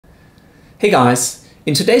Hey guys,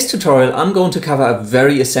 in today's tutorial I'm going to cover a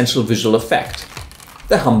very essential visual effect,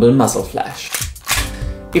 the humble muzzle flash.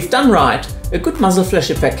 If done right, a good muzzle flash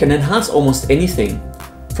effect can enhance almost anything,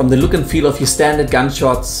 from the look and feel of your standard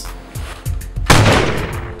gunshots,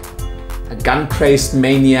 a gun-crazed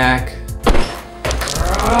maniac,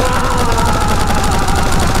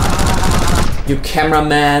 your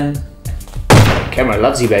cameraman. Camera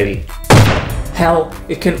loves you, baby. Hell,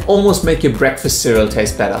 it can almost make your breakfast cereal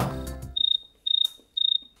taste better.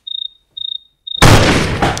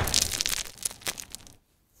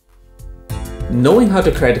 Knowing how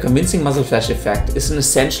to create a convincing muzzle flash effect is an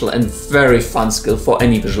essential and very fun skill for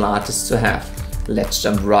any visual artist to have. Let's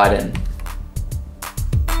jump right in.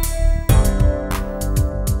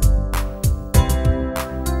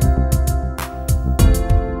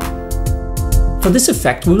 For this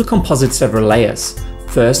effect we will composite several layers.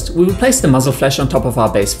 First, we will place the muzzle flash on top of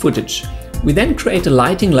our base footage. We then create a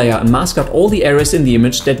lighting layer and mask out all the areas in the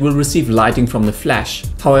image that will receive lighting from the flash.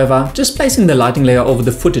 However, just placing the lighting layer over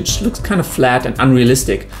the footage looks kind of flat and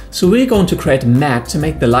unrealistic, so we're going to create a matte to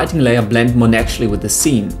make the lighting layer blend more naturally with the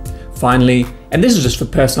scene. Finally, and this is just for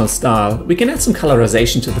personal style, we can add some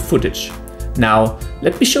colorization to the footage. Now,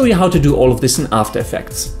 let me show you how to do all of this in After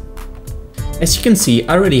Effects. As you can see,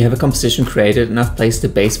 I already have a composition created and I've placed the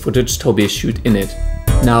base footage Tobias shoot in it.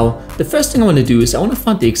 Now, the first thing I want to do is I want to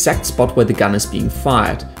find the exact spot where the gun is being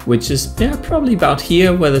fired, which is probably about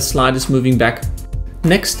here where the slide is moving back.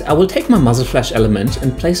 Next, I will take my muzzle flash element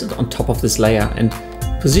and place it on top of this layer and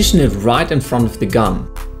position it right in front of the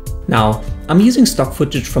gun. Now, I'm using stock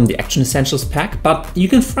footage from the Action Essentials pack, but you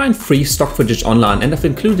can find free stock footage online and I've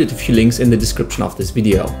included a few links in the description of this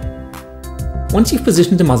video. Once you've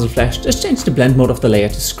positioned the muzzle flash, just change the blend mode of the layer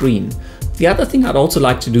to screen. The other thing I'd also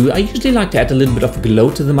like to do, I usually like to add a little bit of glow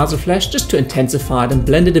to the muzzle flash just to intensify it and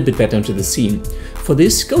blend it a bit better into the scene. For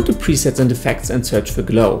this, go to Presets and Effects and search for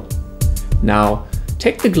glow. Now,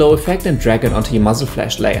 take the glow effect and drag it onto your muzzle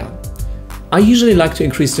flash layer. I usually like to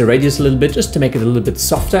increase the radius a little bit just to make it a little bit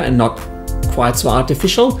softer and not quite so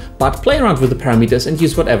artificial, but play around with the parameters and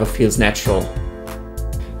use whatever feels natural.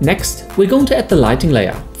 Next, we're going to add the lighting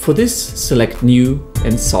layer. For this, select New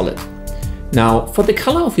and Solid. Now, for the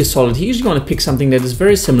color of your solid, you usually want to pick something that is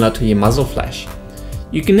very similar to your muzzle flash.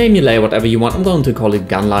 You can name your layer whatever you want, I'm going to call it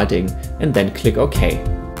gun lighting, and then click OK.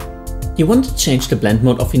 You want to change the blend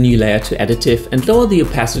mode of your new layer to additive and lower the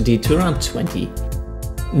opacity to around 20.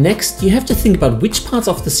 Next, you have to think about which parts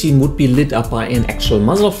of the scene would be lit up by an actual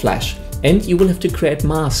muzzle flash, and you will have to create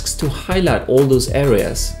masks to highlight all those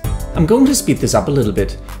areas. I'm going to speed this up a little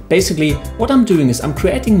bit. Basically, what I'm doing is I'm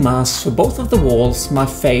creating masks for both of the walls, my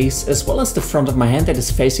face, as well as the front of my hand that is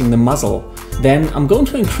facing the muzzle. Then I'm going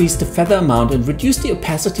to increase the feather amount and reduce the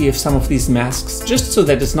opacity of some of these masks just so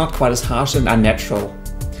that it's not quite as harsh and unnatural.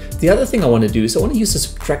 The other thing I want to do is I want to use the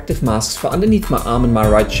subtractive masks for underneath my arm and my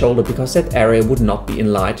right shoulder because that area would not be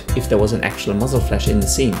in light if there was an actual muzzle flash in the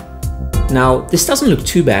scene. Now, this doesn't look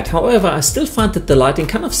too bad, however I still find that the lighting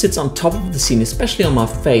kind of sits on top of the scene, especially on my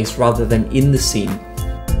face rather than in the scene.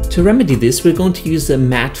 To remedy this, we're going to use the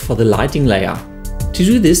matte for the lighting layer. To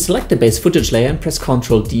do this, select the base footage layer and press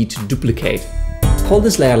Ctrl D to duplicate. Call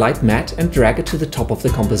this layer Light Matte and drag it to the top of the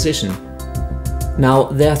composition. Now,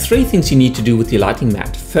 there are three things you need to do with your lighting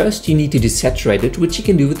matte. First, you need to desaturate it, which you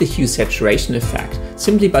can do with the hue saturation effect,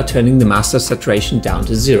 simply by turning the master saturation down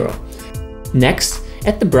to 0. Next,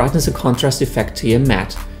 add the brightness and contrast effect to your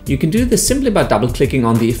matte. You can do this simply by double-clicking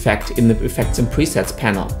on the effect in the Effects and Presets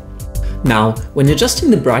panel. Now, when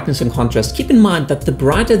adjusting the brightness and contrast, keep in mind that the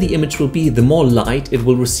brighter the image will be, the more light it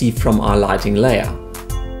will receive from our lighting layer.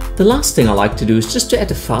 The last thing I like to do is just to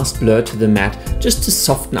add a fast blur to the matte, just to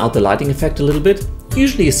soften out the lighting effect a little bit.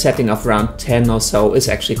 Usually a setting of around 10 or so is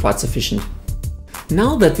actually quite sufficient.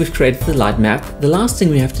 Now that we've created the light map, the last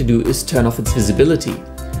thing we have to do is turn off its visibility.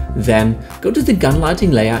 Then go to the gun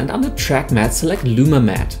lighting layer and under Track Matte select Luma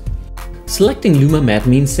Matte. Selecting Luma Matte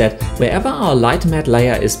means that wherever our light matte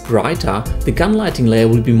layer is brighter, the gun lighting layer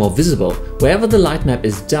will be more visible. Wherever the light map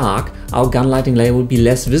is dark, our gun lighting layer will be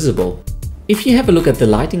less visible. If you have a look at the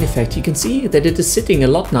lighting effect, you can see that it is sitting a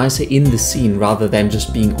lot nicer in the scene rather than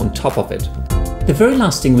just being on top of it. The very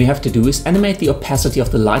last thing we have to do is animate the opacity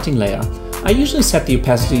of the lighting layer. I usually set the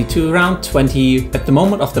opacity to around 20 at the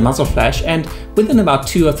moment of the muzzle flash and within about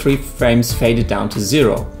 2 or 3 frames fade it down to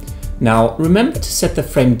 0. Now remember to set the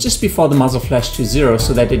frame just before the muzzle flash to 0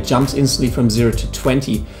 so that it jumps instantly from 0 to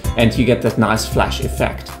 20 and you get that nice flash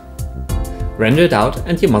effect. Render it out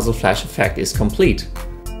and your muzzle flash effect is complete.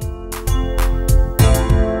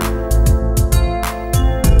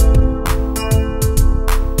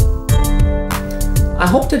 I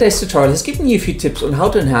hope today's tutorial has given you a few tips on how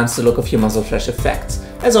to enhance the look of your muzzle flash effects.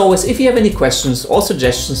 As always, if you have any questions or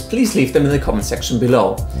suggestions, please leave them in the comment section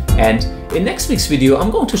below. And in next week's video, I'm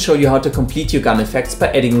going to show you how to complete your gun effects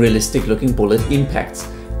by adding realistic looking bullet impacts.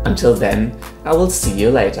 Until then, I will see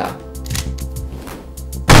you later.